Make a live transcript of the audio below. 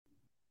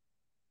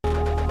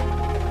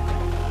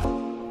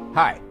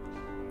Hi,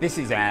 this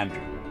is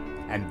Andrew,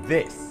 and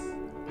this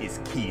is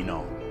Keen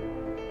On,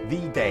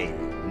 the daily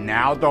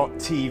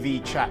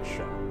now.tv chat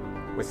show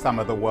with some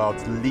of the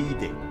world's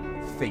leading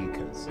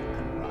thinkers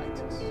and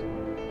writers.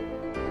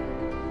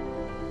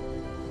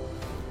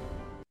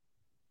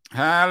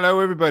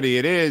 Hello, everybody.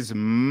 It is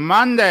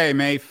Monday,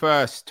 May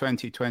 1st,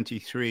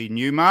 2023.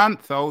 New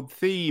month, old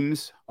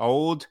themes,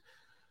 old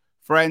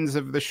friends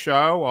of the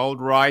show, old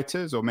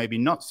writers, or maybe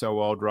not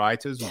so old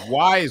writers,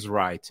 wise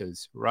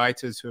writers,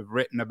 writers who have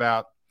written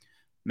about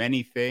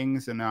many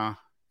things and are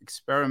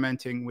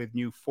experimenting with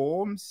new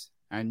forms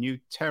and new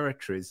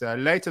territories.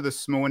 Later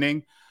this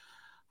morning,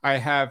 I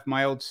have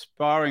my old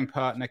sparring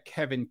partner,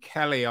 Kevin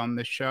Kelly, on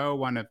the show,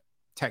 one of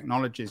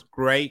technology's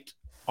great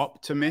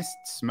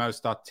optimists,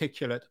 most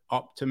articulate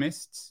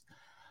optimists.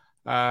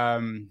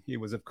 He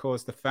was, of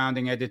course, the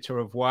founding editor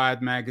of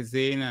Wired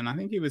magazine, and I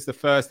think he was the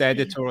first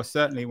editor, or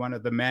certainly one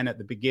of the men at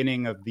the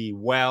beginning of the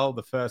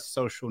first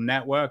social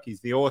network.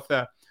 He's the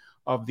author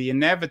of The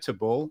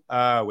Inevitable,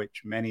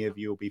 which many of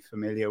you will be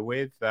familiar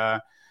with.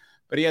 But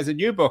he has a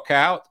new book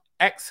out,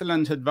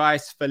 Excellent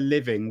Advice for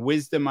Living,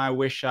 Wisdom I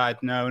Wish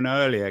I'd Known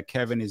Earlier.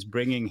 Kevin is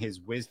bringing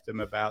his wisdom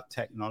about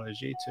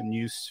technology to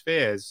new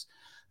spheres.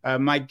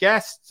 My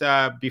guest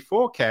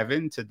before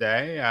Kevin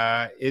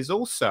today is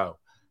also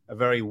a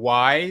very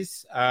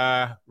wise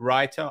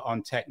writer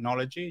on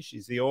technology.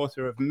 She's the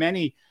author of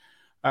many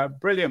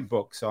brilliant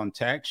books on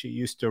tech. She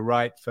used to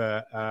write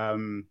for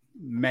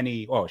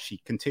she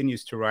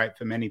continues to write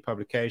for many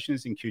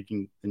publications,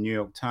 including the New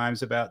York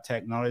Times, about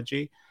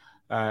technology.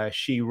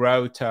 She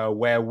wrote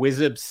Where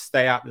Wizards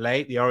Stay Up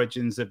Late, The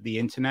Origins of the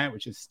Internet,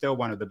 which is still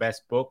one of the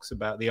best books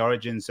about the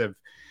origins of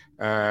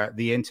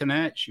the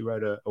Internet. She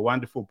wrote a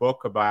wonderful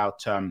book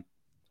about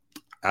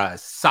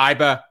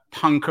cyber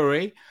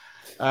punkery.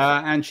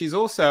 And she's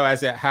also,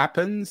 as it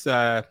happens,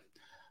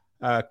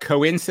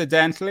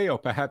 coincidentally, or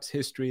perhaps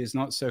history is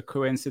not so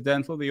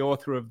coincidental, the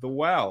author of The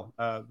Well,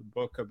 the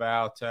book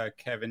about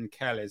Kevin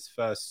Kelly's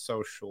first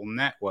social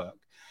network.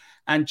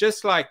 And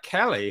just like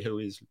Kelly, who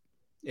is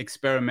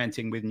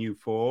experimenting with new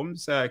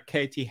forms,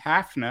 Katie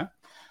Hafner,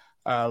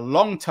 a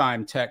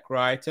longtime tech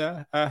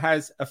writer,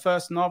 has a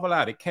first novel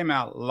out. It came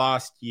out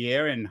last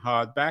year in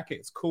hardback.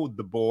 It's called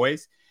The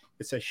Boys.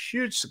 It's a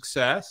huge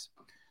success.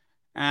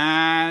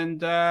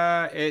 And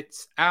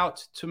it's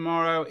out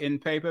tomorrow in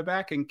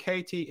paperback. And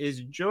Katie is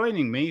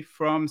joining me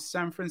from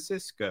San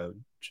Francisco,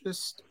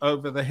 just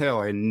over the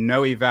hill in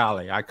Noe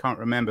Valley. I can't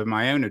remember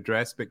my own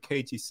address, but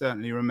Katie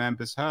certainly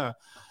remembers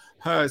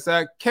hers.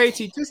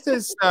 Katie, just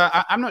as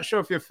I'm not sure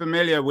if you're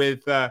familiar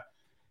with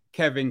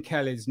Kevin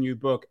Kelly's new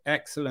book,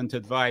 Excellent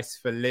Advice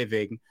for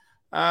Living.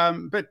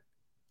 But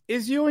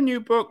is your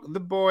new book, The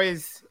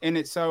Boys, in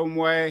its own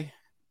way,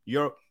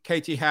 your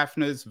Katie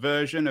Hafner's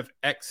version of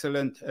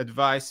Excellent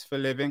Advice for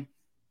Living?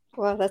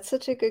 Well, that's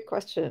such a good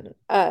question.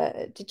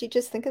 Did you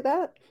just think of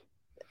that?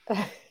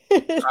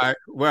 I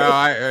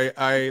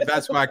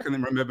that's why I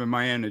couldn't remember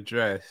my own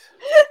address.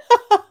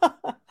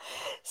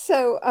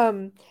 So,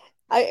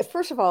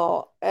 first of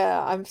all,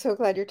 I'm so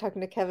glad you're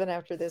talking to Kevin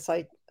after this.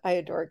 I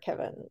adore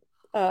Kevin.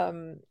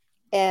 And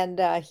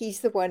he's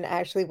the one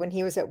actually, when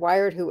he was at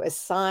Wired, who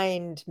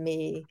assigned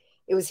me.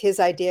 It was his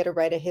idea to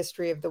write a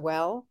history of the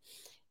well.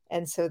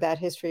 And so that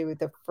history, with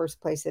the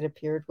first place it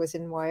appeared, was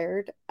in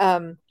Wired.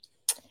 It's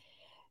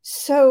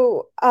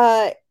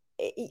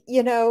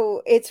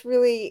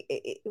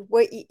really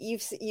what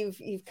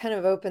you've kind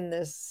of opened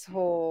this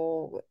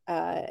whole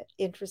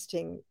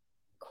interesting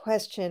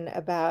question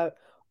about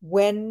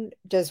when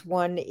does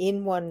one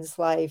in one's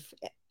life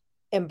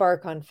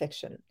embark on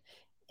fiction.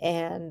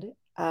 And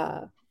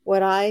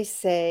what I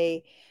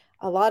say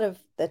a lot of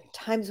the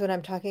times when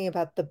I'm talking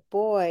about The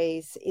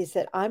Boys is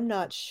that I'm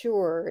not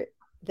sure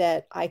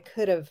that I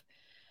could have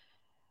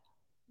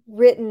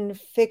written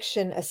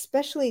fiction,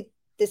 especially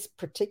this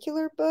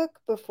particular book,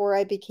 before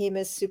I became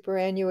as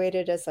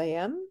superannuated as I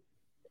am.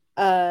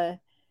 And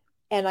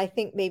I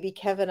think maybe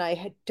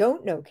I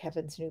don't know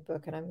Kevin's new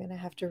book, and I'm going to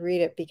have to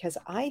read it, because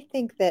I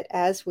think that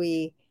as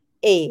we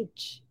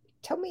age,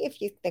 tell me if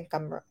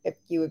if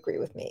you agree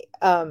with me,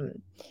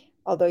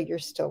 although you're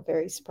still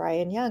very spry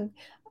and young.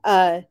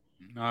 Yeah,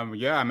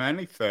 I'm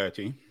only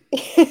 30.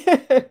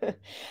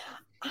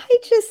 I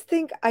just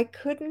think I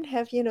couldn't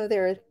have,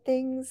 there are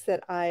things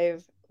that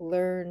I've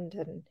learned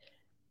and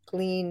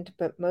gleaned,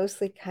 but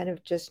mostly kind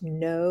of just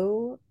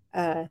know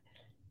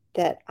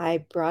that I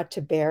brought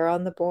to bear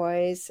on The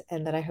Boys,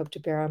 and that I hope to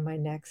bear on my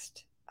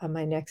next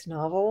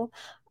novel,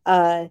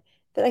 that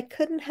I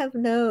couldn't have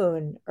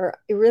known or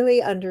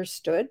really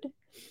understood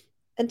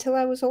until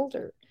I was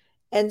older.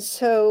 And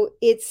so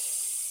it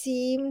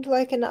seemed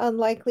like an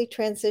unlikely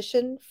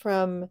transition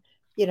from,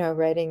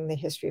 writing the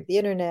history of the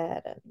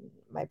internet and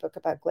my book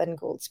about Glenn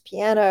Gould's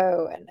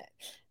piano, and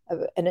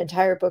an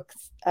entire book,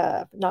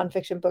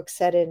 nonfiction book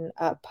set in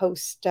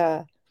post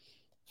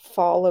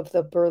fall of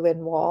the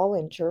Berlin Wall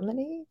in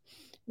Germany,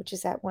 which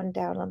is that one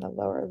down on the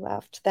lower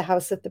left, The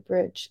House at the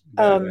Bridge.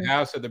 The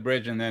House at the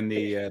Bridge, and then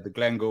the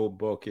Glenn Gould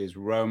book is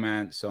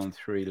Romance on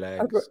Three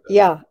Legs.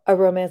 Yeah, A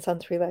Romance on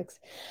Three Legs.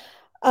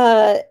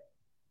 Uh,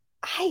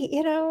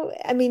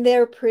 I mean,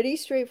 they're pretty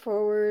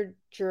straightforward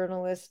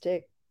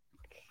journalistic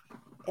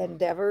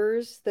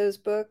endeavors, those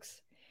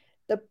books.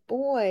 The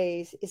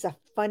Boys is a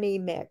funny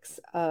mix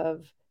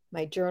of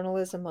my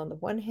journalism on the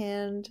one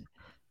hand,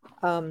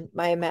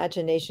 my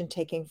imagination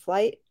taking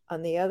flight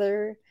on the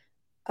other,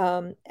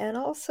 and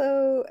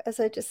also, as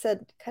I just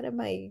said, kind of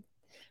my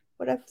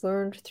what I've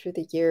learned through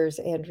the years,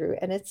 Andrew,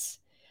 and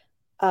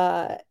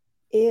uh,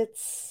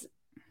 it's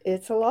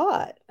it's a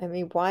lot. I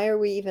mean, why are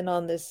we even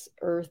on this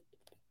earth,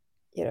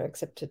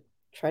 except to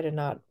try to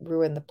not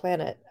ruin the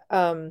planet?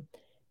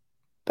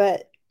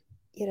 But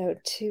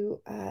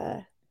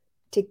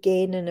to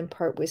gain and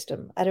impart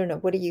wisdom. I don't know.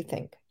 What do you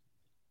think?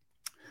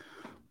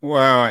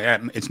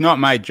 Well, it's not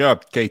my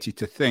job, Katie,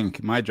 to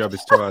think. My job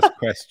is to ask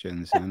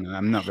questions, and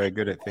I'm not very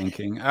good at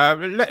thinking.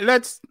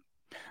 Let's.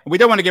 We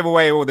don't want to give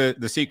away all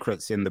the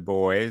secrets in the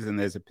boys, and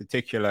there's a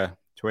particular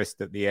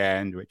twist at the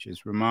end, which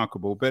is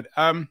remarkable. But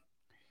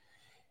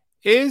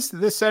is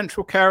the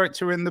central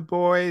character in the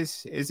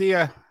boys? Is he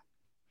a?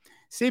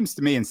 Seems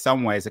to me, in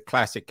some ways, a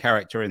classic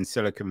character in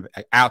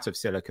out of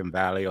Silicon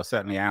Valley, or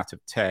certainly out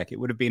of tech. It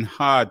would have been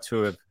hard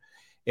to have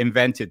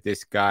invented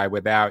this guy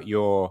without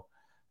your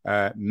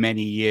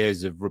many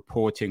years of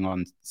reporting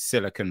on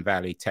Silicon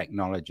Valley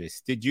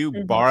technologists. Did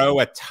you borrow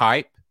a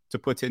type to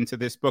put into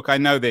this book? I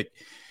know that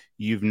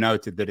you've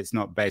noted that it's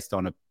not based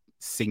on a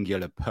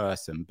singular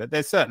person, but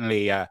there's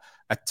certainly a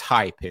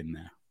type in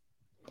there.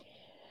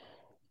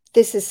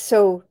 This is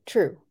so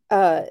true.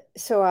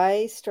 So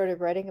I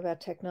started writing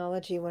about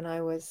technology when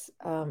I was,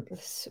 when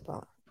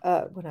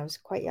I was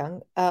quite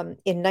young,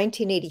 in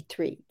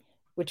 1983,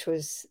 which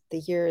was the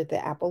year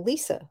the Apple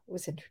Lisa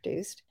was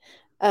introduced.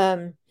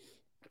 Um,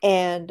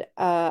 and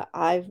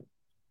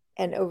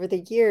over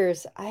the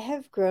years, I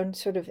have grown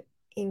sort of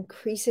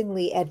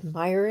increasingly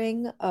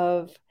admiring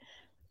of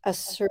a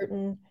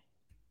certain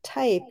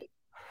type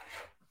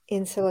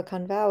in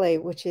Silicon Valley,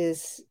 which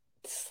is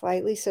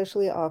slightly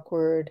socially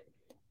awkward,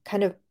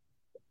 kind of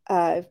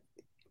a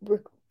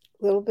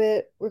little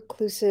bit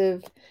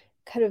reclusive,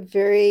 kind of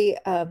very,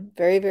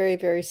 very, very,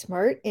 very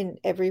smart in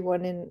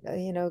everyone in,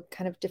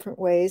 kind of different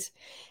ways.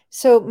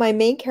 So my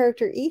main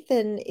character,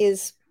 Ethan,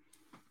 is,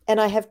 and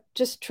I have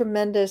just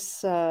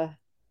tremendous, as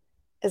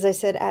I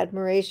said,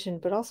 admiration,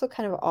 but also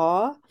kind of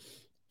awe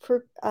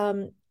for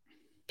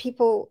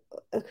people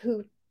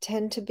who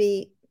tend to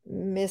be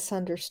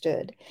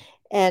misunderstood.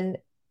 And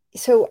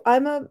so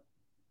I'm a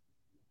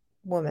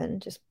woman,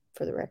 just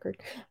for the record.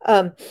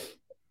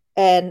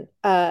 And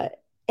uh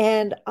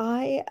and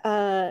I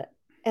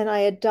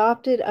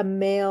adopted a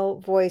male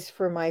voice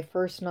for my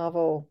first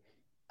novel,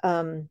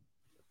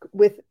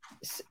 with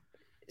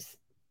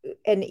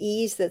an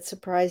ease that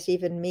surprised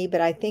even me,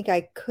 but I think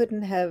I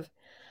couldn't have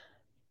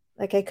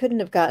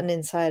gotten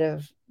inside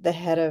of the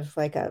head of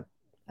like a,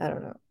 I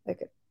don't know,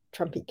 like a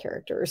Trumpy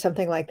character or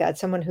something like that,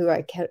 someone who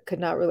I could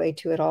not relate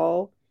to at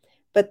all.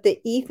 But the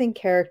Ethan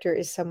character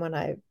is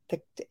someone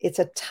it's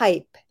a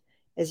type,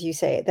 as you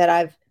say, that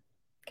I've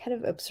kind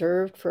of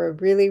observed for a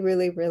really,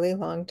 really, really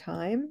long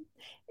time.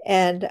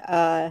 And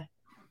I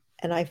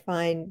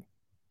find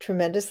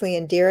tremendously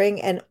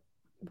endearing. And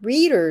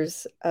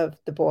readers of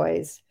the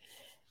boys,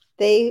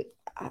 they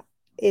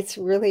it's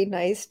really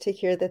nice to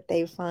hear that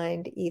they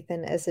find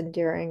Ethan as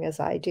endearing as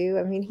I do.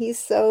 I mean, he's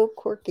so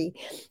quirky.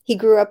 He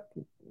grew up,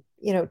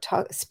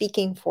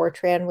 speaking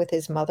Fortran with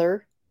his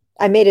mother.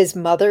 I made his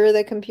mother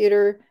the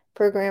computer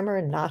programmer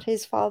and not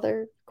his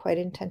father, quite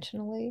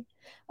intentionally.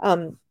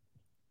 Um,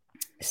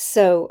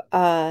 so,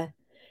 uh,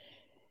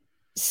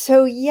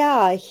 so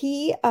yeah,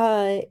 he's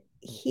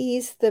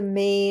the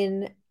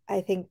main,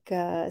 I think,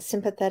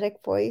 sympathetic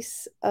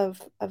voice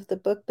of the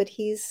book, but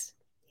he's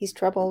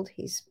troubled,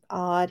 he's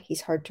odd,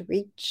 he's hard to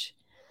reach.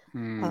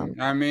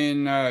 I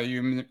mean,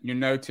 you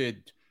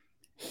noted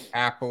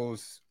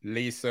Apple's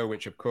Lisa,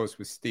 which of course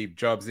was Steve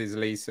Jobs's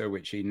Lisa,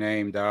 which he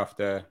named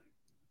after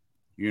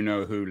you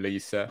know who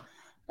Lisa.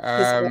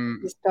 His Um,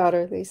 his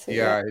daughter, Lisa,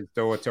 yeah. yeah, his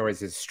daughter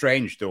is his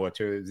strange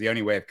daughter. It was the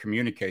only way of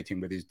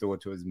communicating with his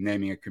daughter was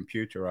naming a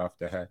computer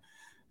after her.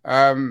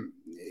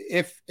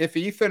 If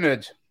Ethan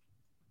had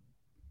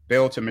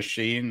built a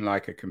machine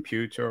like a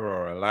computer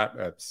or a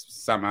laptop,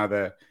 some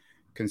other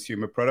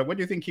consumer product, what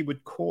do you think he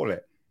would call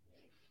it?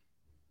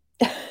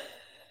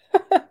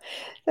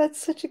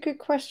 That's such a good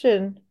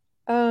question.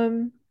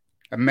 Um,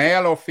 A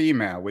male or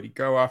female? Would he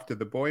go after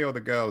the boy or the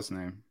girl's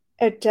name?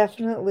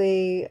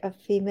 Definitely a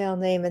female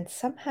name, and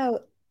somehow,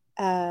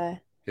 uh,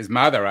 His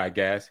mother, I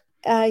guess.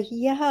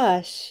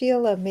 yeah,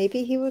 Sheila.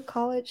 Maybe he would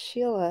call it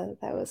Sheila.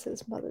 That was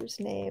his mother's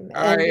name.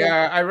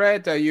 I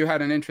read you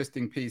had an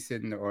interesting piece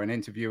in or an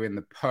interview in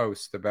the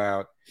Post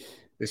about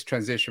this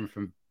transition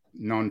from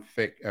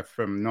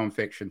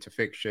nonfiction to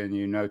fiction.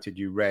 You noted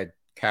you read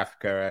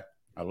Kafka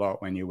a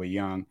lot when you were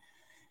young.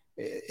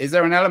 Is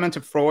there an element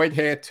of Freud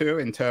here too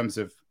in terms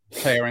of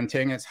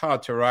parenting? It's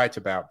hard to write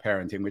about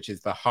parenting, which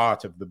is the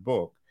heart of the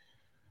book,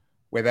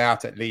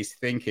 without at least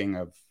thinking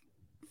of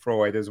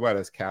Freud as well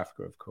as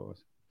Kafka, of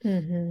course.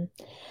 Mhm.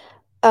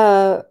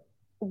 Uh,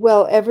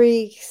 Well,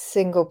 every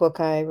single book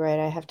I write,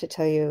 I have to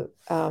tell you,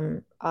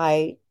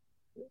 I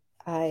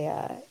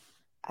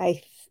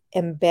I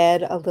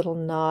embed a little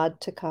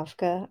nod to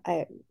Kafka.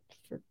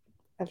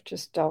 I've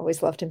just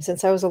always loved him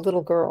since I was a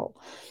little girl.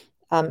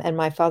 And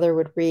my father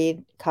would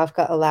read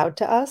Kafka aloud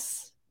to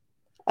us.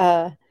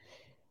 Uh,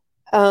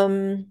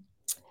 um,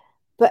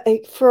 but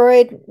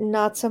Freud,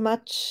 not so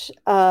much.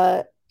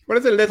 What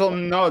does a little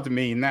nod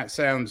mean? That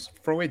sounds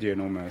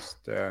Freudian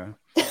almost,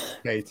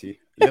 Katie.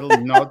 A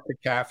little nod to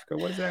Kafka.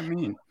 What does that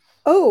mean?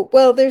 Oh,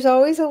 well, there's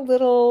always a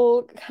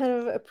little kind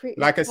of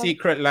Like a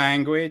secret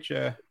language, no,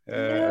 a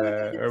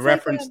it's like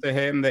reference to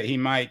him that he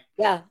might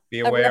yeah,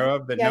 be a aware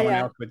of that yeah, no one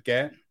yeah. else would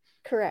get.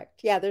 Correct.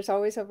 Yeah, there's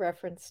always a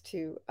reference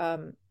to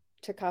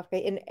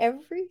Kafka in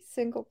every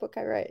single book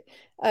I write,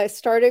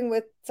 starting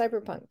with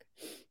cyberpunk.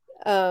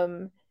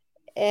 Um,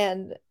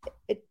 and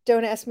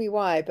don't ask me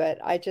why, but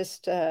I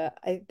just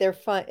they're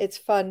fun. It's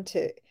fun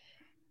to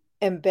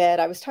embed.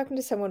 I was talking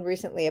to someone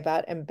recently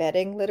about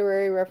embedding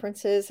literary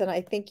references, and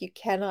I think you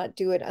cannot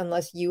do it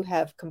unless you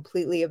have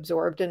completely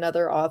absorbed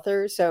another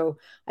author. So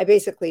I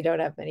basically don't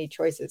have many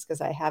choices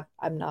because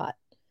I'm not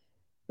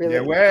Yeah,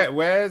 really.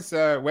 where's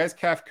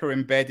Kafka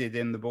embedded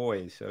in the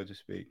boys, so to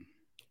speak?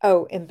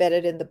 Oh,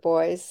 embedded in the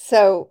boys.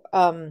 So,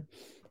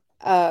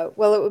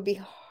 well, it would be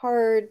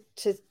hard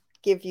to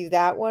give you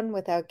that one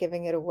without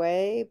giving it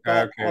away,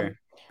 Okay,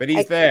 but I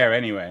he's can, there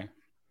anyway.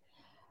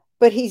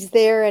 but he's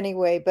there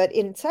anyway. But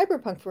in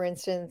Cyberpunk, for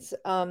instance,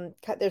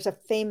 there's a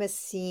famous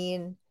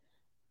scene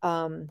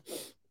um,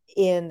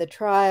 in the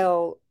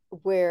trial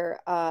where,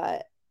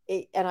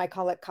 and I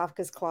call it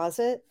Kafka's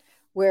Closet,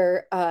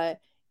 where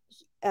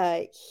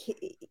the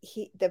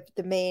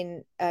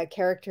main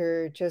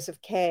character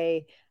Joseph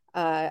K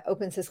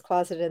opens his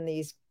closet and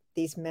these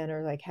men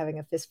are like having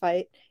a fist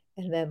fight,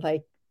 and then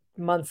like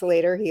months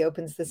later he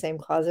opens the same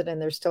closet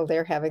and they're still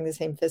there having the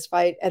same fist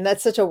fight, and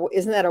that's such a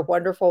isn't that a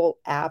wonderful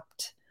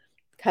apt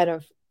kind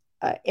of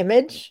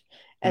image,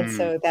 and Hmm.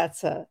 so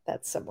that's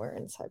somewhere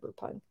in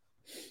cyberpunk.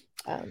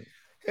 um,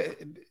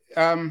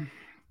 Um,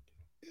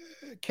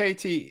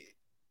 Katie,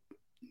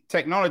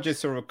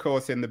 technologists are, of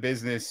course, in the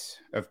business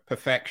of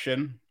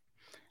perfection,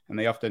 and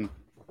they often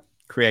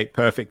create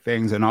perfect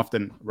things and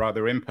often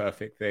rather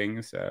imperfect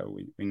things.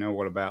 We know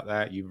all about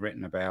that. You've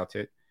written about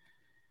it.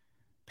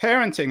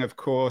 Parenting, of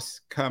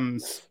course,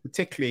 comes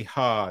particularly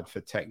hard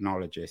for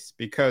technologists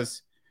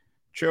because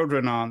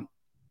children aren't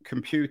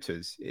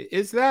computers.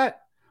 Is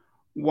that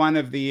one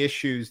of the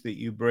issues that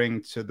you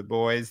bring to the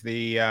boys?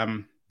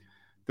 The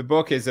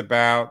book is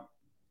about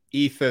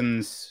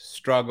Ethan's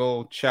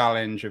struggle,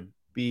 challenge of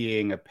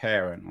being a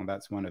parent. Well,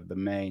 that's one of the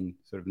main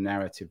sort of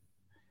narrative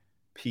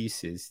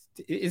pieces.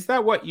 Is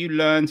that what you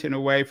learned in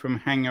a way from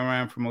hanging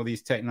around from all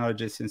these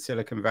technologists in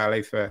Silicon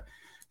Valley for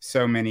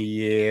so many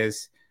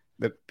years?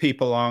 That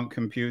people aren't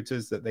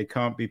computers, that they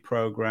can't be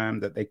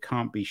programmed, that they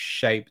can't be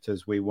shaped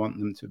as we want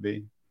them to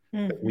be,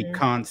 that we mhm.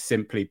 can't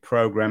simply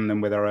program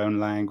them with our own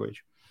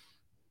language.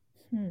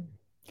 Hmm.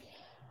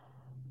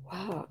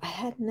 Wow, I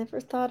had never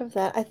thought of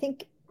that. I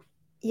think,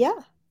 yeah,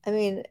 I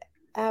mean,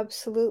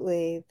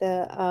 absolutely.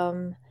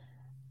 I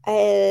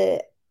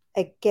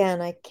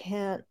again, I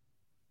can't.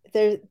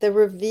 The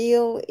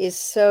reveal is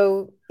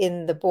so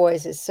in the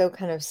boys is so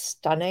kind of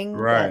stunning that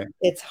Right.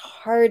 it's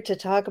hard to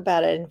talk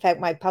about it. In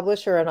fact, my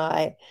publisher and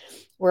I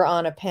were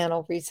on a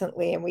panel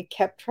recently, and we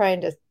kept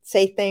trying to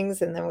say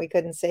things, and then we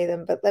couldn't say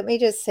them. But let me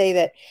just say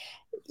that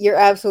you're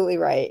absolutely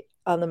right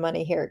on the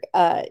money here.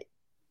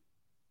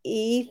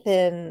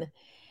 Ethan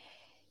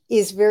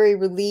is very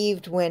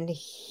relieved when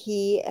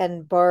he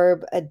and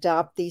Barb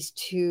adopt these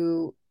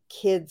two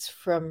kids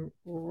from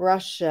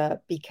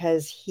Russia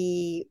because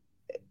he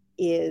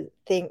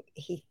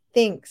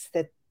thinks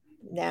that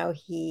now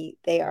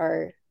they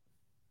are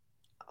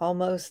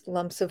almost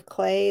lumps of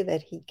clay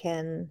that he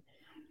can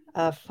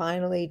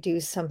finally do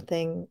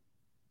something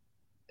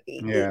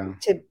Yeah.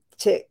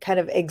 to kind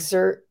of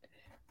exert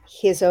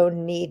his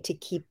own need to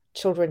keep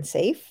children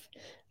safe.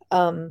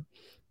 Um,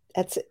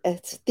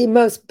 it's the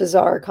most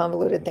bizarre,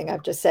 convoluted thing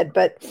I've just said.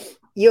 But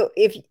you,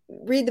 if you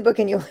read the book,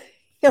 and you'll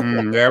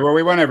know Yeah, well,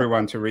 we want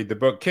everyone to read the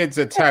book. Kids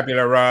are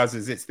tabula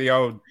rasas. It's the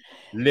old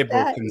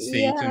liberal that.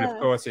 conceit, and of Yeah,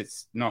 course,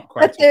 it's not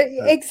quite but as there,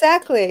 true.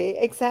 exactly.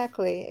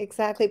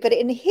 But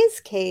in his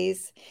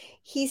case,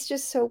 he's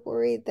just so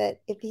worried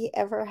that if he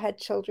ever had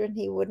children,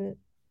 he wouldn't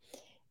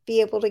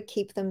be able to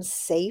keep them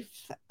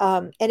safe.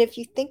 And if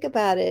you think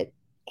about it,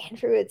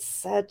 Andrew, it's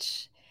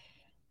such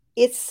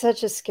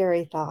a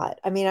scary thought.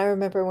 I mean, I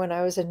remember when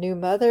I was a new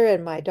mother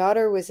and my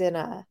daughter was in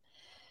a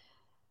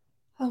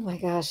oh my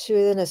gosh, she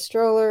was in a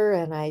stroller,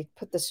 and I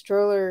put the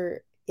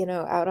stroller,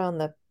 out on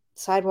the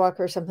sidewalk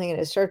or something, and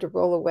it started to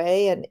roll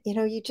away. And,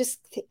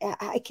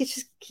 I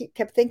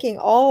kept thinking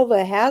all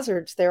the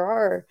hazards there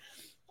are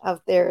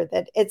out there,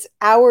 that it's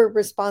our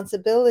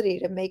responsibility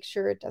to make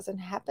sure it doesn't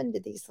happen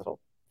to these little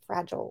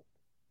fragile.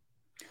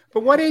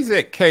 But what is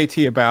it,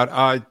 Katie, about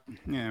I'm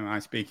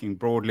speaking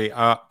broadly,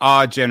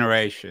 our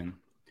generation,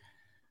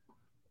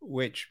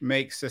 which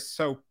makes us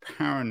so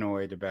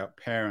paranoid about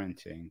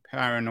parenting,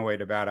 paranoid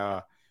about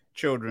our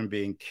children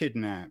being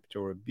kidnapped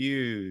or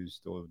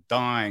abused or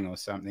dying or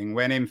something,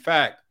 when in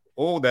fact,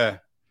 all the,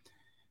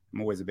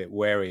 I'm always a bit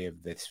wary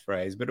of this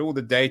phrase, but all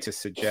the data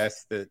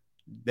suggests that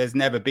there's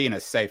never been a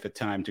safer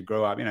time to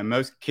grow up. You know,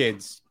 most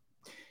kids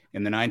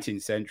in the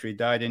 19th century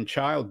died in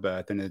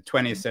childbirth. And in the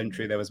 20th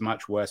century, there was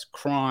much worse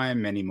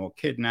crime, many more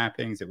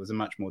kidnappings. It was a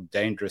much more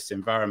dangerous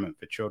environment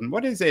for children.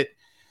 What is it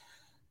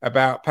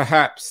about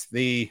perhaps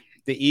the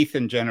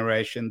Ethan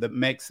generation that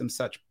makes them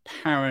such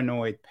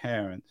paranoid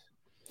parents?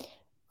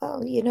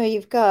 Well,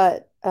 you've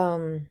got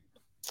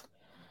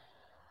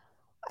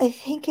I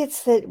think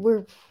it's that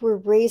we're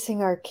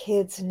raising our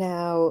kids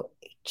now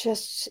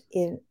just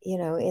in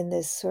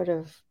this sort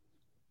of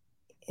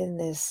in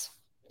this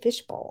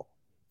fishbowl.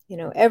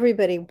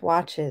 Everybody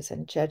watches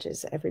and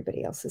judges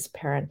everybody else's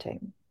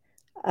parenting.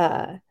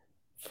 Uh,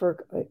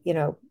 for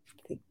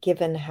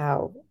given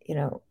how,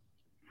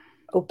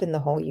 open the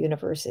whole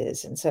universe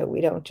is. And so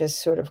we don't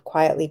just sort of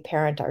quietly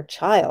parent our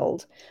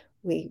child.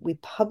 We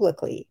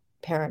publicly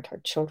parent our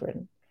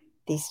children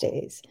these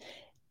days.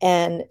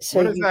 And so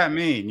What does you that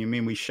mean? You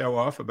mean we show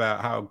off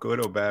about how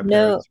good or bad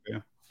no, parents we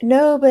are?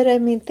 no, but I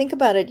mean, think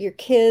about it. Your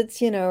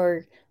kids,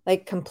 are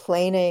like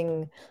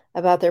complaining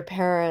about their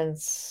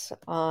parents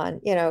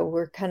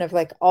we're kind of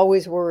like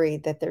always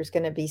worried that there's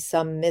going to be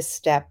some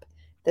misstep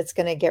that's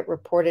going to get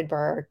reported by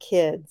our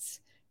kids,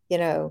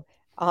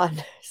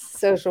 on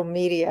social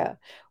media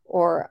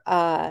or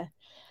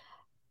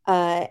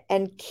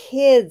and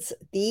kids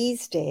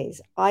these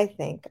days, I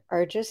think,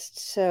 are just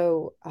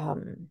so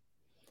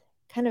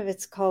kind of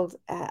it's called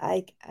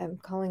I'm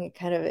calling it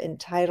kind of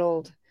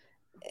entitled,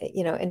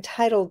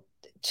 entitled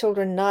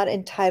children, not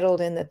entitled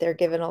in that they're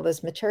given all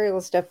this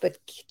material stuff, but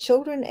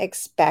children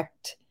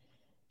expect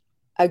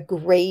a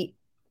great,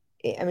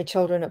 I mean,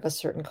 children of a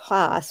certain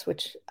class,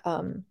 which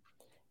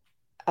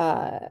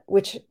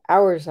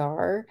ours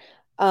are,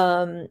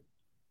 um,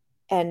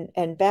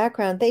 and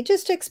background, they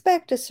just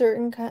expect a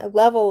certain kind of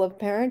level of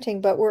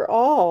parenting, but we're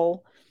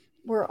all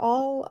we're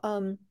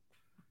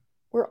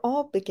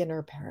all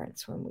beginner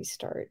parents when we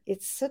start.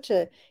 It's such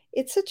a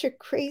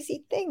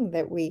crazy thing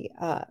that we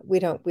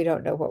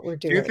don't know what we're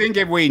Do you doing. think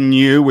if we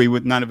knew, we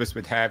would, none of us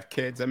would have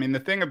kids? I mean, the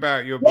thing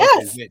about your book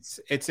is Yes.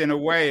 it's in a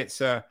way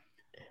it's a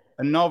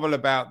novel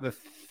about the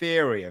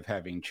theory of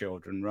having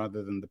children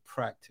rather than the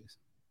practice.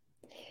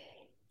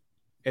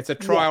 It's a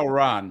Yeah. trial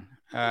run.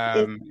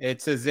 It,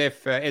 It's as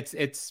if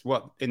it's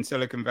what in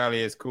Silicon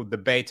Valley is called the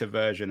beta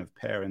version of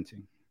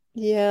parenting.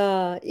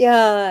 yeah.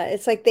 Yeah.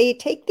 It's like they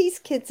take these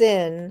kids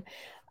in.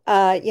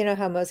 You know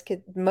how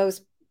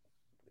most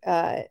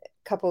uh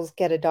couples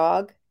get a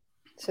dog.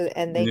 So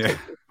and they Yeah, take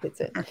these kids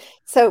in.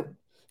 So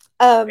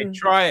they um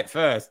try it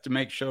first to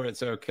make sure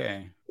it's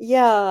okay.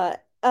 yeah,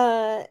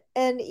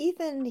 and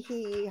Ethan,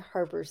 he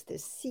harbors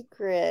this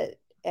secret,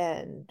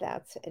 and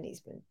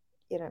he's been,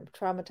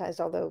 traumatized,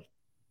 although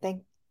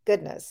thank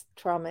goodness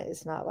trauma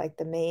is not like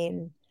the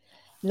main,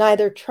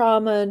 neither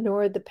trauma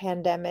nor the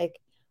pandemic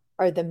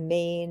are the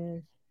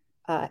main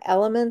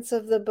elements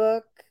of the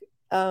book,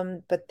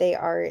 but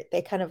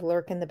they kind of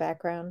lurk in the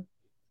background.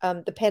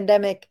 The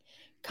pandemic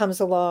comes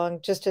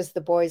along just as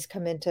the boys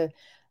come into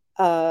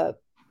uh,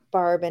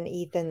 Barb and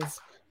Ethan's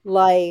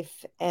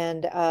life,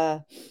 and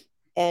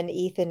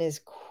Ethan is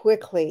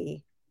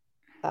quickly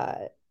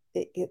uh,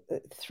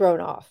 thrown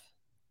off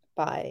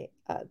by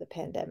the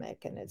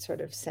pandemic, and it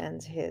sort of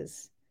sends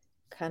his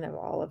kind of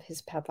all of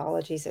his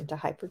pathologies into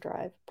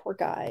hyperdrive. Poor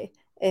guy.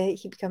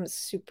 He becomes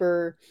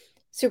super,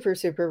 super,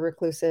 super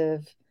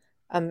reclusive,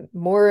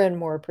 more and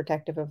more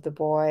protective of the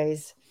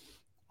boys,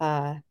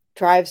 uh,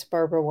 drives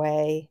Barb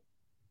away,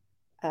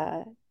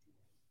 uh,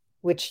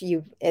 which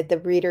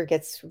the reader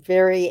gets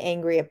very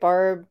angry at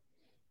Barb,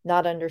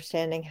 not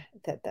understanding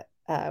that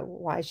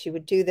why she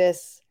would do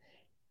this.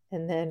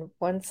 And then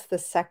once the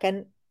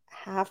second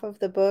half of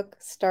the book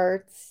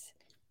starts,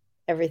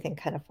 everything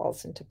kind of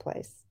falls into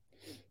place.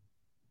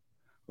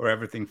 Or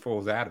everything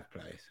falls out of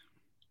place.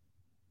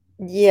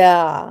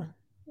 Yeah.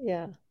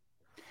 Yeah.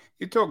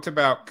 You talked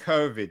about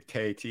COVID,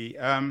 Katie.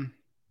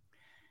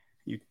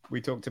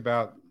 We talked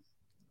about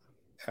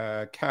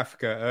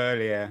Kafka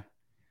earlier.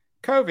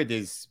 COVID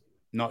is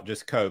not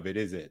just COVID,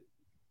 is it?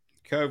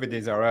 COVID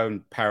is our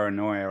own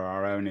paranoia,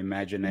 our own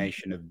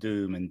imagination of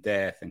doom and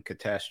death and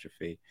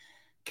catastrophe.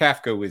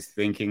 Kafka was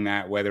thinking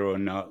that whether or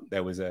not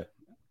there was a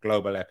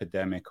global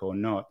epidemic or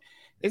not.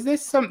 Is there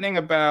something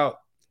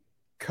about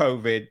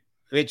COVID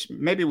which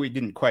maybe we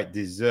didn't quite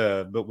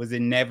deserve, but was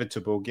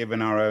inevitable given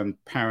our own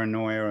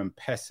paranoia and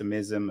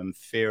pessimism and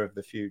fear of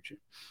the future?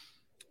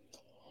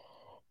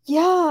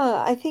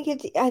 Yeah, I think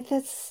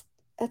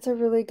that's a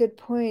really good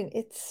point.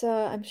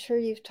 I'm sure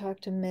you've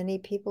talked to many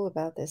people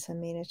about this. I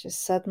mean, it's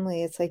just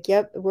suddenly it's like,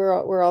 yep,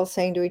 we're all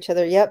saying to each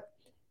other, "Yep,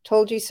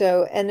 told you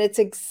so." And it's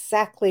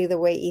exactly the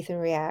way Ethan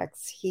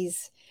reacts.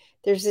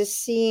 There's this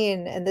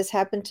scene, and this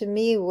happened to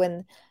me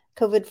when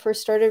COVID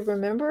first started.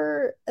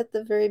 Remember at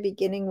the very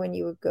beginning when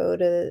you would go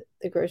to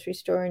the grocery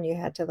store and you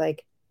had to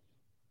like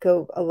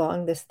go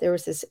along this, there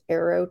was this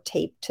arrow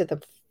taped to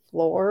the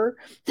floor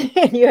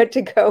and you had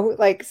to go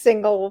like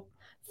single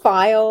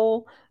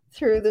file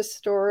through the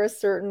store a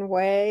certain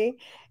way.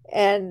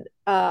 And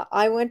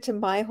I went to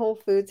my Whole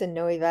Foods in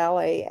Noe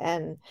Valley,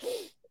 and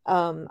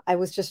I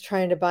was just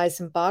trying to buy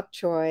some bok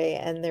choy,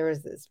 and there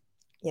was this,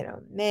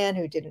 man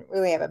who didn't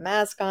really have a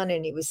mask on,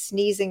 and he was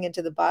sneezing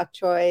into the bok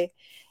choy,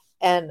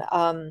 and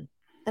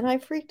I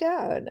freaked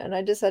out, and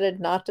I decided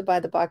not to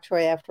buy the bok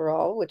choy after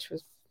all, which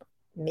was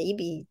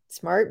maybe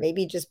smart,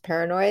 maybe just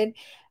paranoid.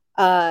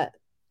 Uh,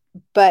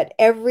 but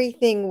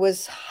everything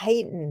was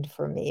heightened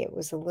for me. It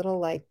was a little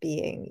like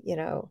being,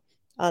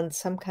 on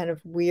some kind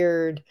of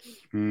weird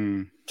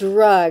Mm.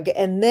 drug.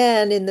 And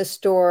then in the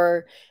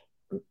store,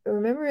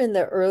 remember in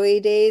the early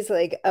days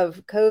like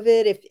of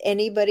COVID, if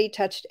anybody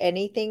touched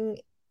anything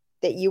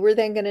that you were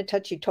then going to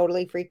touch, you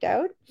totally freaked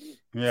out.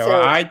 Yeah,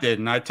 well, So I did,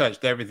 and I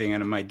touched everything,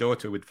 and my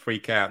daughter would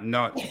freak out,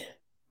 not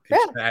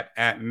yeah.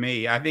 at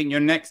me. I think your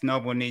next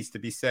novel needs to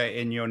be set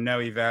in your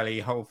Noe Valley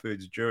Whole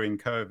Foods during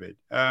COVID.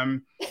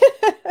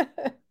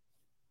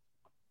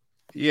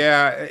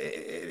 Yeah,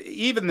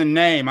 even the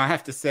name, I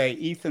have to say,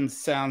 Ethan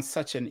sounds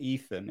such an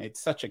Ethan. It's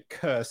such a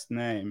cursed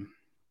name.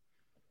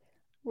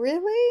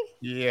 Really?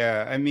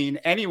 Yeah, I mean,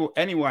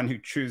 anyone who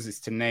chooses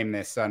to name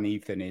their son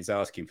Ethan is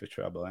asking for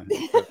trouble, I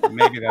think. But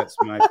maybe that's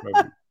my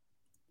problem.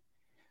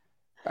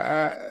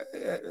 Uh,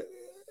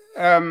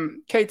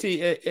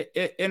 Katie,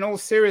 in all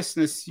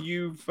seriousness,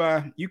 you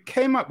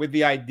came up with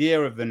the idea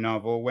of the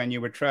novel when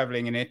you were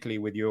traveling in Italy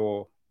with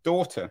your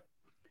daughter.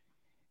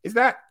 Is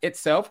that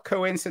itself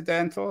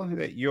coincidental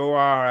that you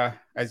are,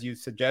 as you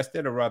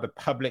suggested, a rather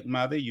public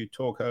mother? You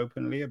talk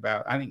openly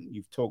about. I think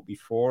you've talked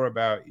before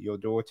about your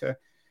daughter.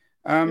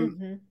 Um,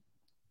 Hmm.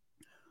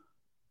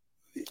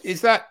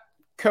 is that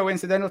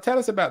coincidental? Tell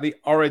us about the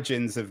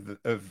origins of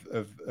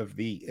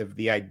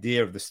the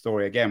idea of the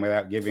story again,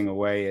 without giving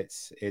away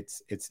its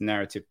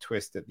narrative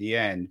twist at the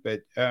end.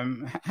 But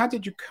how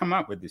did you come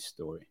up with this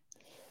story?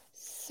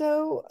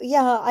 So,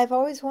 yeah, I've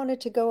always wanted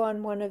to go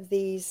on one of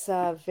these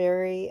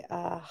very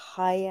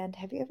high-end.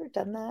 Have you ever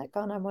done that?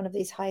 Gone on one of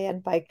these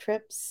high-end bike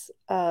trips?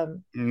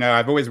 No,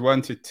 I've always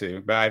wanted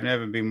to, but I've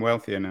never been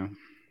wealthy enough.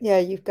 Yeah,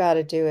 you've got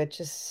to do it.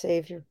 Just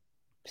save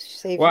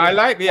Well, I your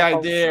like the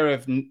nickels. idea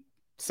of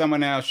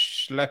someone else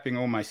schlepping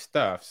all my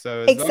stuff.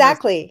 So as long as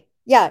Exactly.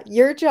 Yeah,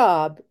 your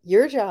job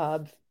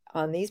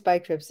on these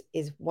bike trips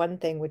is one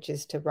thing, which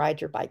is to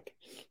ride your bike.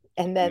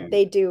 And yeah, then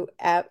they do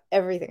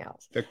everything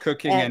else. the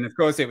cooking, And and of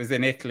course it was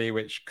in Italy,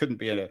 which couldn't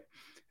be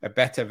a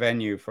better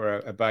venue for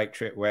a bike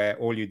trip where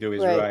all you do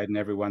is right. ride and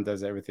everyone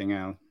does everything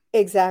else.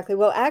 Exactly.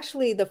 Well,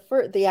 actually,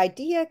 the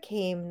idea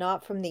came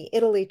not from the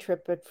Italy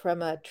trip, but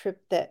from a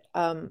trip that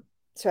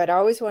so I'd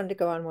always wanted to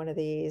go on one of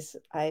these.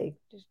 I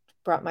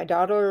brought my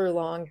daughter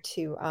along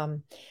to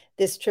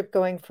this trip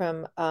going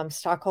from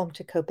Stockholm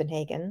to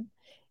Copenhagen.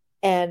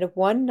 And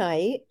one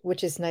night,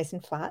 which is nice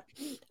and flat,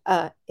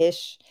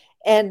 ish,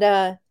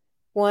 and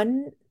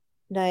one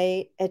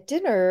night at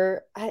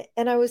dinner, I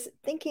was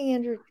thinking,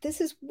 Andrew,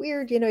 this is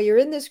weird. You're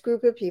in this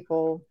group of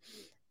people.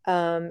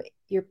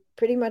 You're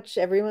pretty much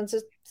everyone's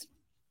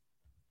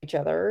each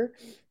other,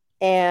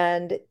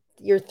 and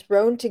you're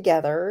thrown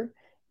together,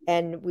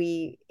 and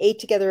we ate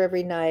together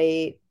every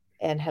night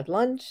and had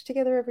lunch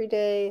together every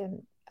day,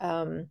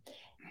 and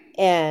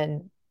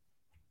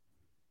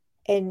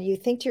and you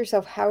think to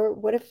yourself,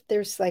 what if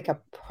there's like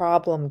a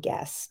problem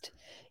guest?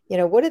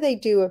 What do they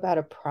do about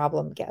a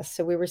problem guest?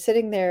 So we were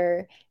sitting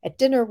there at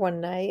dinner one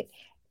night,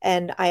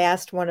 and I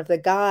asked one of the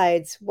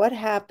guides, what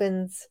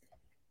happens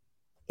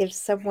if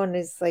someone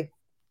is like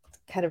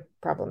kind of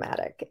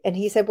problematic? And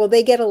he said, well,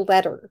 they get a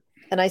letter.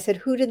 And I said,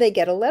 who do they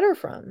get a letter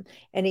from?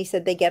 And he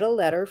said, they get a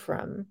letter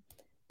from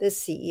the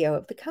CEO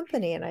of the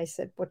company. And I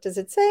said, what does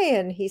it say?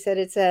 And he said,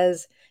 it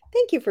says,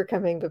 thank you for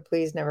coming, but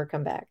please never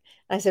come back.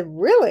 And I said,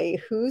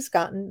 really? Who's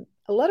gotten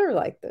a letter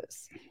like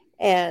this?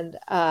 And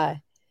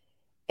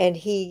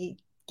he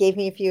gave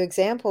me a few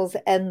examples.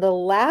 And the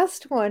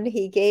last one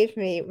he gave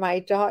me, my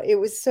daughter, it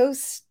was so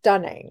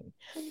stunning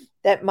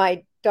that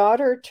my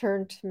daughter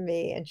turned to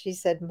me and she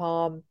said,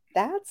 Mom,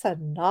 that's a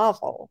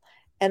novel.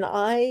 And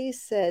I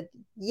said,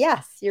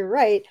 yes, you're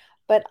right,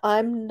 but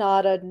I'm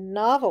not a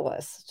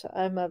novelist.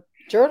 I'm a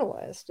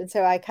journalist. And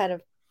so I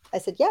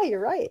said, yeah,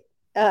 you're right.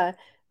 Uh,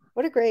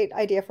 what a great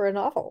idea for a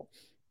novel.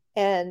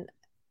 And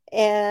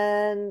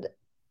and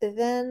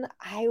then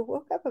I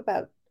woke up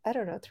about, I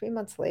don't know, 3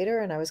 months later,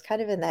 and I was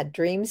kind of in that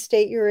dream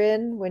state you're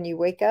in when you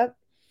wake up.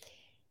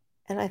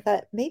 And I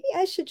thought maybe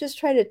I should just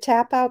try to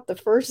tap out the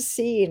first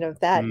scene of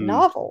that Mm.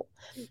 novel.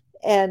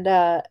 And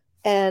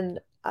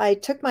I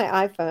took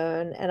my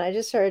iPhone and I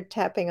just started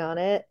tapping on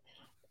it.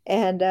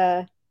 And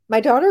my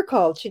daughter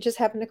called. She just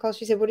happened to call.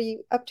 She said, "What are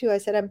you up to?" I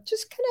said, "I'm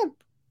just kind of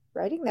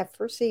writing that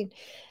first scene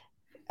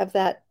of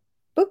that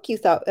book you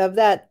thought of,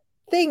 that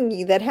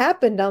thing that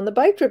happened on the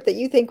bike trip that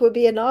you think would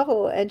be a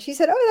novel." And she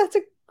said, "Oh, that's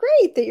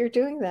great that you're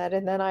doing that."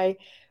 And then I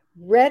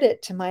read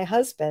it to my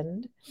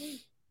husband.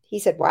 He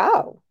said,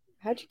 "Wow,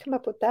 how'd you come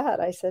up with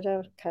that?" I said,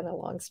 "Oh, kind of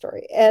long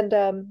story." And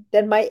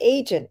then my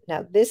agent,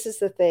 now this is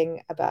the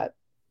thing about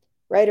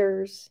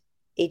writers,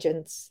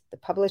 agents, the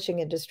publishing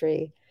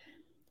industry,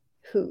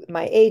 who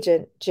my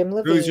agent, Jim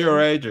Who's your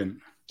Levine,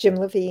 agent? Jim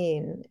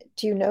Levine.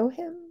 Do you know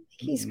him?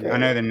 He's I know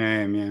great. the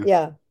name, yeah.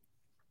 Yeah.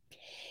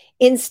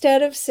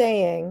 Instead of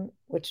saying,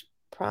 which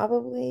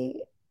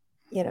probably,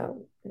 you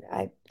know,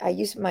 I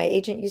used my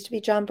agent used to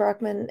be John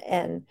Brockman,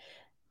 and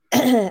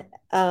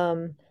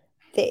um,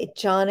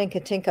 John and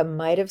Katinka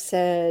might have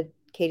said,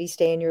 Katie,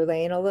 stay in your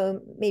lane,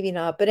 although maybe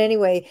not. But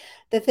anyway,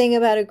 the thing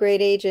about a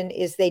great agent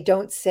is they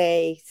don't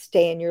say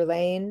stay in your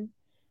lane.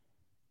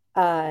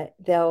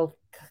 They'll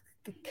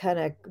kind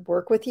of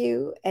work with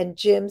you. And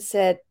Jim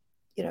said,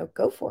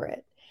 go for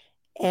it.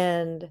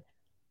 And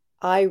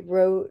I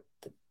wrote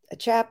a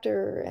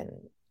chapter,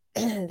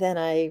 and then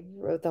I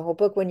wrote the whole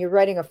book. When you're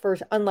writing a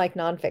first, unlike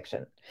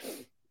nonfiction,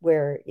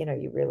 where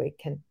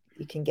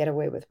you can get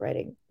away with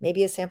writing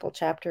maybe a sample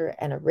chapter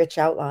and a rich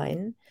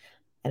outline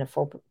and a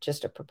full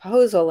just a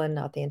proposal and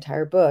not the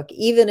entire book,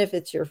 even if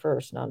it's your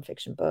first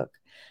nonfiction book.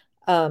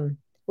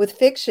 With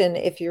fiction,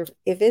 if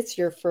it's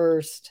your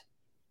first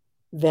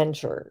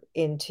venture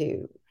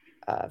into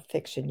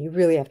fiction, you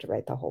really have to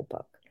write the whole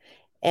book.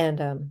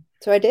 And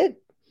so I did,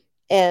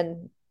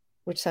 and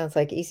which sounds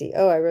like easy.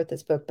 Oh, I wrote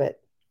this book, but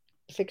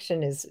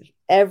fiction is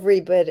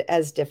every bit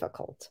as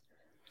difficult.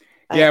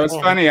 Yeah, it was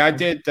And funny. I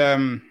did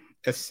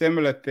a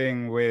similar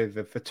thing with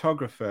a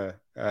photographer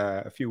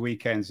a few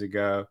weekends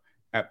ago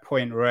at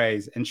Point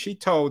Reyes, and she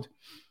told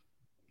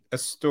a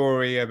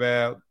story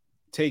about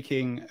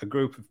taking a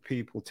group of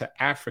people to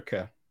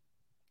Africa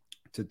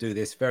to do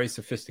this very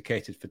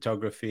sophisticated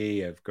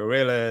photography of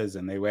gorillas,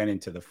 and they went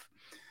into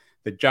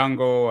the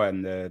jungle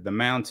and the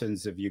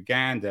mountains of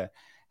Uganda.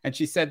 And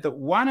she said that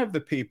one of the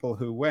people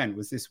who went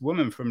was this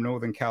woman from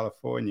Northern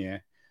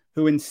California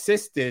who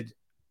insisted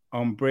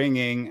on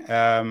bringing,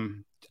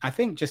 I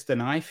think, just an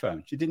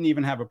iPhone. She didn't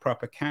even have a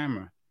proper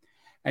camera.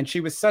 And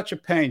she was such a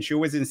pain. She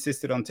always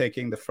insisted on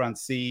taking the front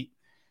seat.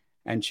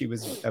 And she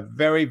was a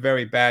very,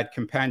 very bad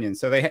companion.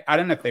 So I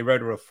don't know if they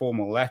wrote her a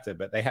formal letter,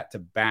 but they had to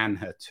ban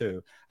her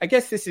too. I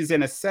guess this is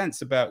in a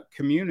sense about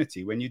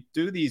community. When you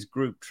do these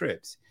group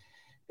trips,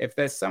 if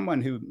there's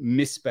someone who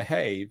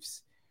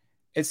misbehaves,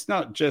 it's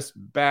not just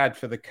bad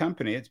for the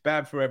company, it's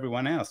bad for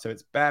everyone else. So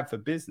it's bad for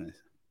business.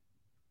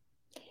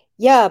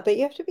 yeah, but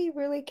you have to be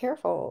really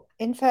careful.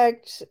 In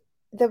fact,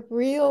 the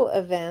real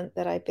event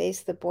that I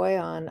based the boy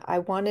on, I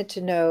wanted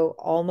to know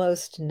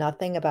almost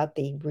nothing about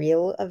the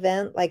real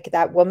event, like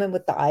that woman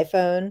with the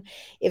iPhone.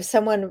 If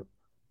someone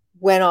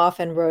went off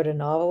and wrote a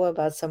novel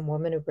about some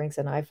woman who brings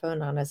an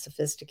iPhone on a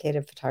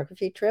sophisticated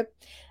photography trip,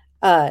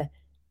 uh,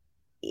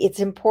 it's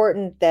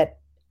important that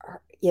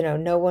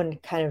no one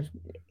kind of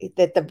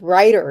that the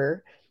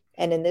writer,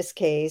 and in this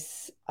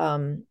case,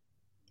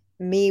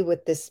 me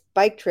with this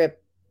bike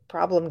trip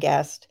problem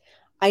guest,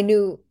 I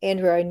knew,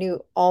 Andrew, I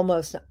knew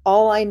almost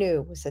all I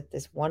knew was that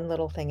this one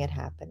little thing had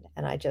happened.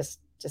 And I just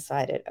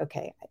decided,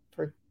 okay,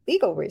 for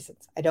legal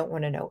reasons, I don't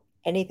want to know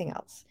anything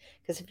else.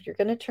 Because if you're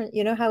going to turn,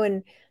 how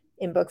in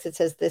books it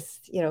says this,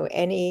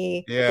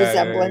 any Yeah, yeah, yeah.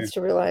 resemblance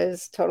to real life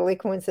is totally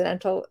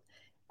coincidental.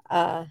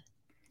 Uh,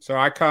 So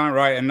I can't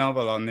write a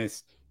novel on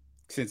this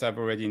since I've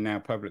already now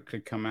publicly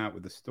come out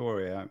with the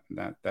story.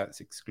 That's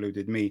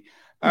excluded me.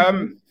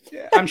 mhm.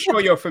 I'm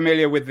sure you're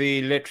familiar with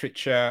the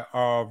literature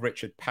of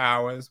Richard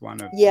Powers,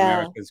 one of Yeah,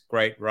 America's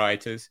great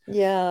writers.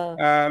 yeah.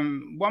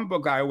 One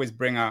book I always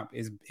bring up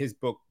is his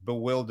book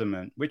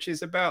Bewilderment, which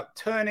is about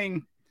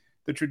turning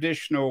the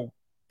traditional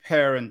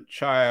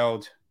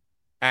parent-child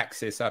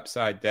axis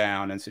upside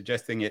down and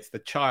suggesting it's the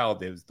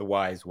child is the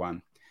wise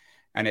one,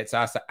 and it's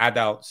us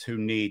adults who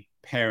need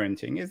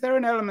parenting. Is there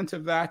an element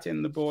of that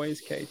in the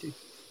boys, Katie?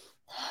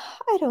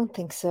 I don't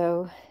think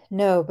so.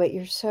 No, but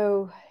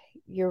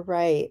you're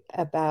right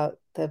about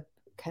the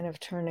kind of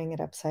turning it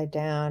upside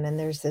down. And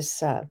there's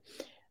this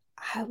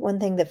one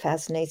thing that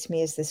fascinates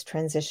me is this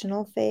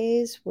transitional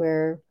phase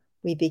where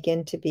we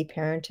begin to be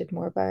parented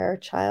more by our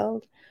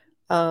child,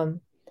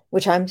 um,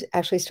 which I'm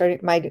actually starting.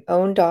 My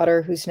own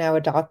daughter, who's now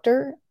a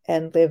doctor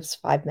and lives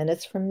 5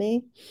 minutes from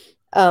me.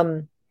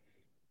 Um,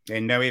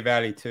 In Noe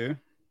Valley too?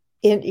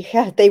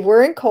 yeah, they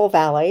were in Coal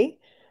Valley,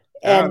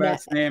 Oh, and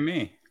that's near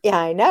me. yeah,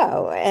 I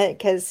know, and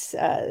because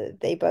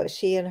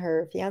she and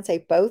her fiance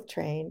both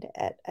trained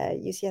at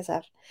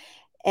UCSF,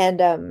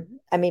 and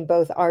I mean,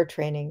 both are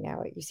training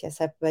now at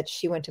UCSF, but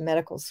she went to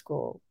medical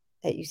school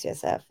at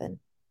UCSF, and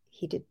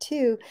he did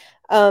too.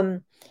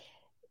 Um,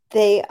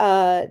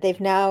 they've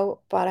now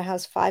bought a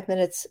house 5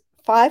 minutes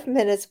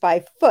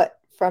by foot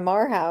from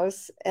our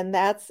house, and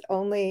that's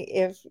only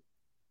if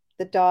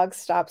the dog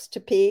stops to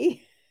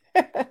pee.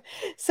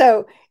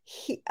 So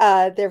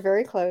they're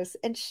very close,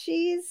 and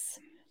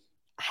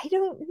I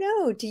don't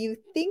know. Do you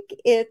think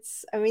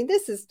I mean,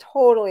 this is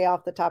totally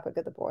off the topic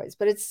of the boys,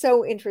 but it's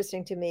so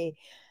interesting to me.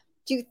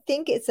 Do you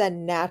think it's a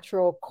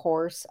natural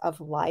course of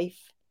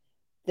life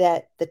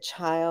that the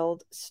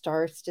child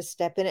starts to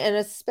step in? And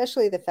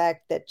especially the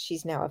fact that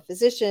she's now a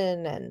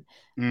physician, and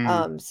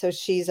Mm. so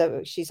she's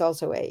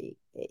also a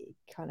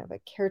kind of a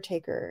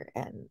caretaker,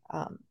 and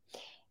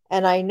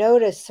I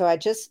noticed, so I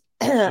just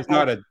She's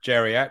not a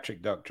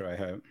geriatric doctor, I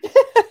hope.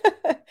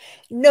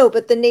 No,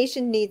 but the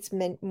nation needs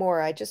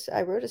more. I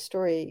wrote a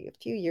story a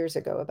few years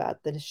ago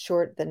about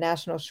the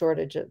national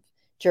shortage of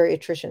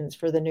geriatricians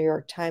for the New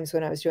York Times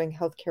when I was doing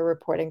healthcare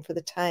reporting for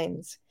the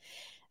Times.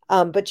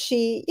 But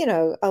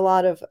a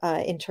lot of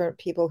intern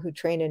people who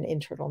train in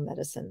internal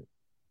medicine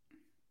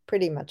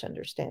pretty much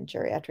understand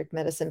geriatric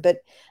medicine. But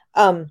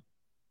um,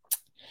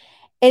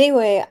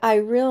 anyway, I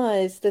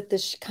realized that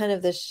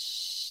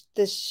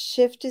the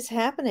shift is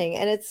happening,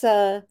 and it's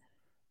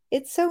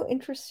so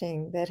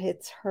interesting that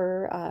it's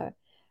her.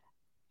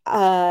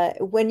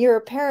 When you're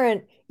a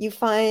parent, you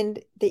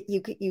find that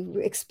you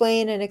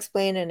explain and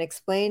explain and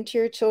explain to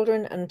your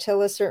children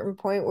until a certain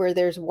point where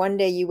there's one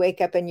day you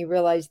wake up and you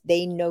realize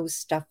they know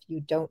stuff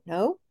you don't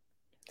know.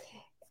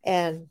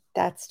 And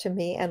that's to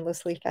me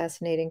endlessly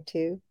fascinating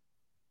too.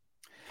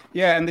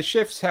 Yeah, and the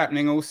shift's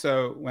happening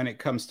also when it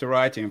comes to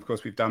writing. Of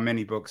course, we've done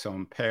many books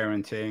on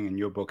parenting, and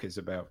your book is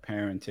about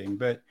parenting,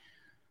 but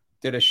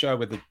did a show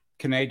with a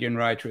Canadian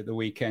writer at the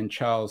weekend,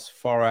 Charles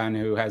Foran,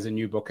 who has a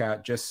new book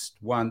out, Just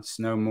Once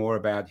No More,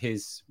 about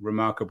his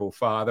remarkable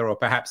father, or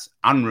perhaps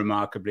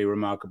unremarkably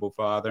remarkable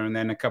father. And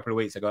then a couple of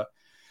weeks ago,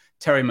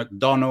 Terry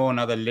McDonell,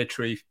 another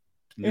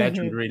Hmm.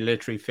 legendary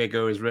literary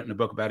figure, has written a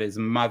book about his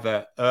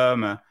mother,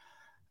 Irma.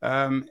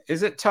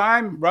 Is it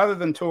time, rather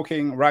than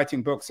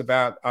writing books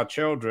about our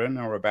children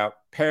or about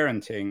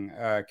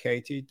parenting,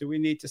 Katie, do we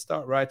need to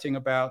start writing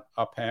about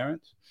our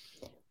parents?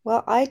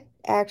 Well, I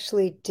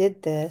actually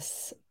did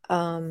this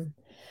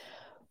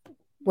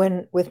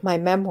when with my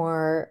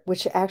memoir,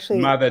 which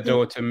actually, Mother,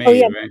 daughter, oh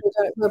me, yeah,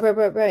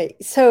 right? right.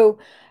 So,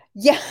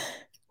 yeah,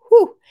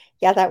 whew,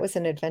 yeah, that was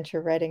an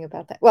adventure writing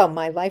about that. Well,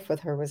 my life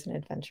with her was an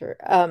adventure.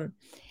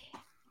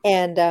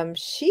 And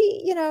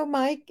she,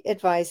 my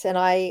advice, and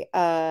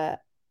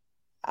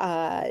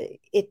uh,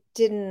 it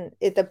didn't.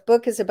 The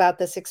book is about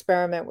this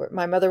experiment where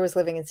my mother was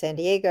living in San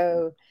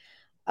Diego.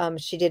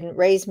 She didn't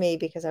raise me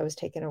because I was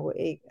taken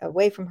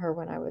away from her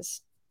when I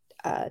was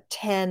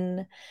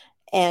 10,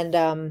 and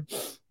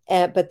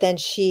but then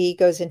she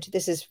goes into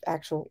this is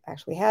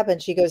actually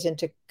happened. She goes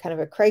into kind of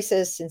a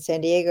crisis in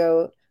San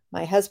Diego.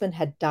 My husband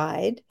had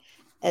died,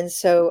 and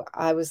so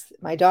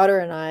my daughter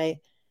and I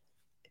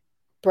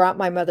brought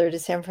my mother to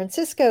San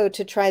Francisco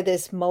to try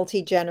this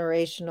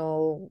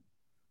multi-generational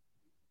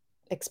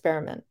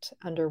experiment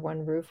under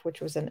one roof, which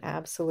was an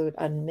absolute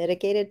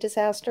unmitigated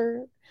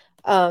disaster.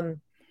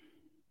 Um,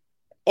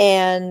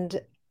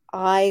 and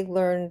I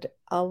learned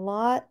a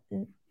lot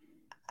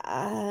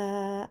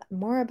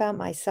more about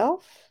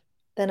myself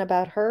than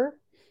about her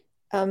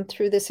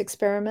through this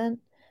experiment.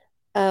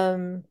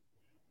 Um,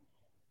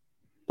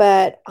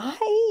 but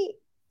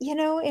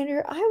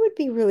Andrew, I would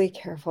be really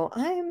careful.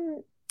 I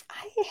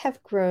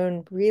have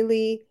grown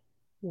really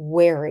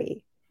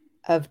wary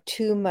of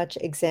too much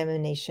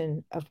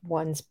examination of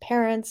one's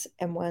parents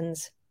and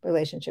one's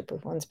relationship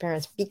with one's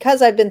parents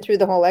because I've been through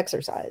the whole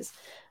exercise.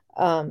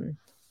 Um,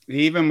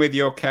 Even with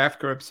your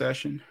Kafka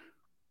obsession?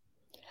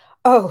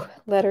 oh,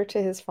 letter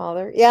to his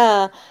father.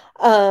 Yeah.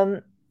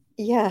 Um,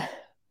 yeah.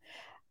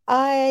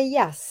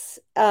 Yes.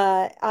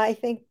 I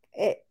think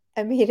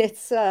I mean,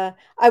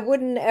 I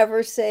wouldn't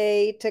ever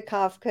say to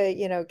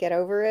Kafka, get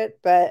over it,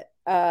 but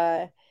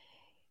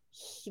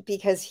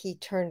because he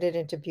turned it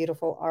into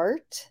beautiful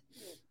art.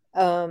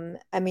 I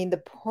mean, the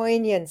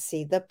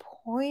poignancy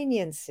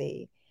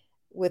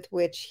with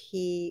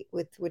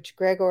which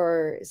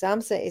Gregor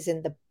Zamsa is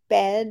in the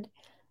bed,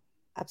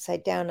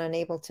 upside down,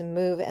 unable to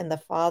move, and the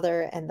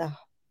father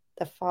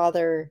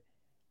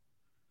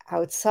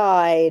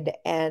outside,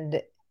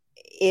 and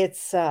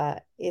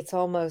it's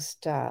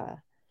almost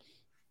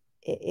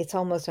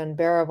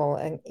unbearable,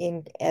 and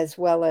in as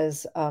well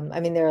as I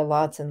mean, there are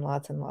lots and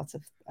lots and lots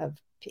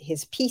of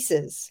his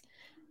pieces,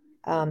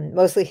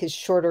 mostly his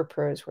shorter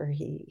prose where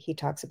he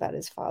talks about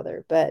his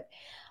father. But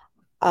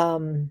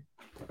um,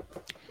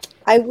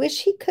 I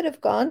wish he could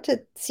have gone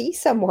to see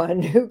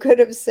someone who could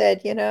have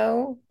said, given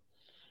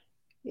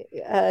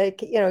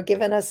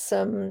us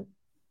some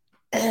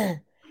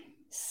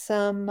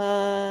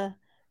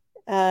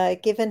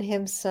given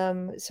him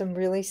some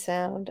really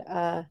sound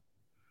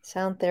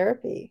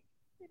therapy.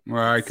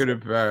 Well, I It's could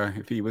have,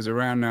 if he was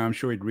around now, I'm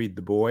sure he'd read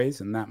The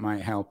Boys, and that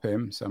might help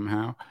him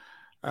somehow.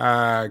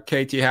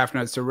 Katie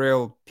Hafner, it's a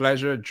real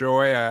pleasure,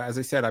 joy. As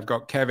I said, I've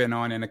got Kevin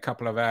on in a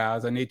couple of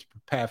hours. I need to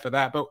prepare for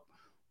that. But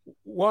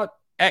what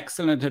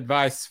excellent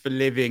advice for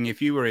living.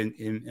 If you were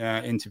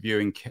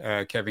interviewing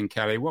Kevin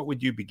Kelly, what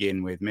would you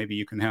begin with? Maybe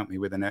you can help me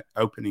with an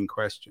opening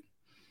question.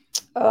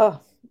 Oh,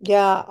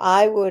 yeah,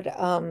 I would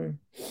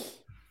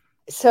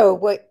so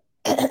what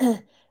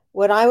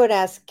I would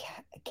ask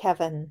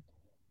Kevin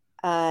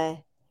uh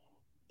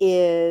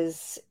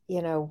is,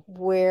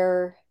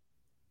 where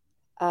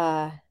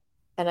uh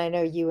and I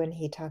know you and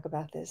he talk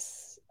about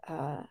this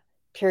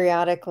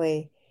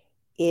periodically,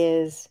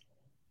 is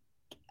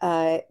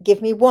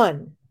give me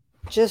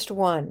just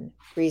one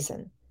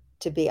reason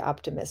to be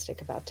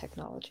optimistic about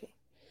technology.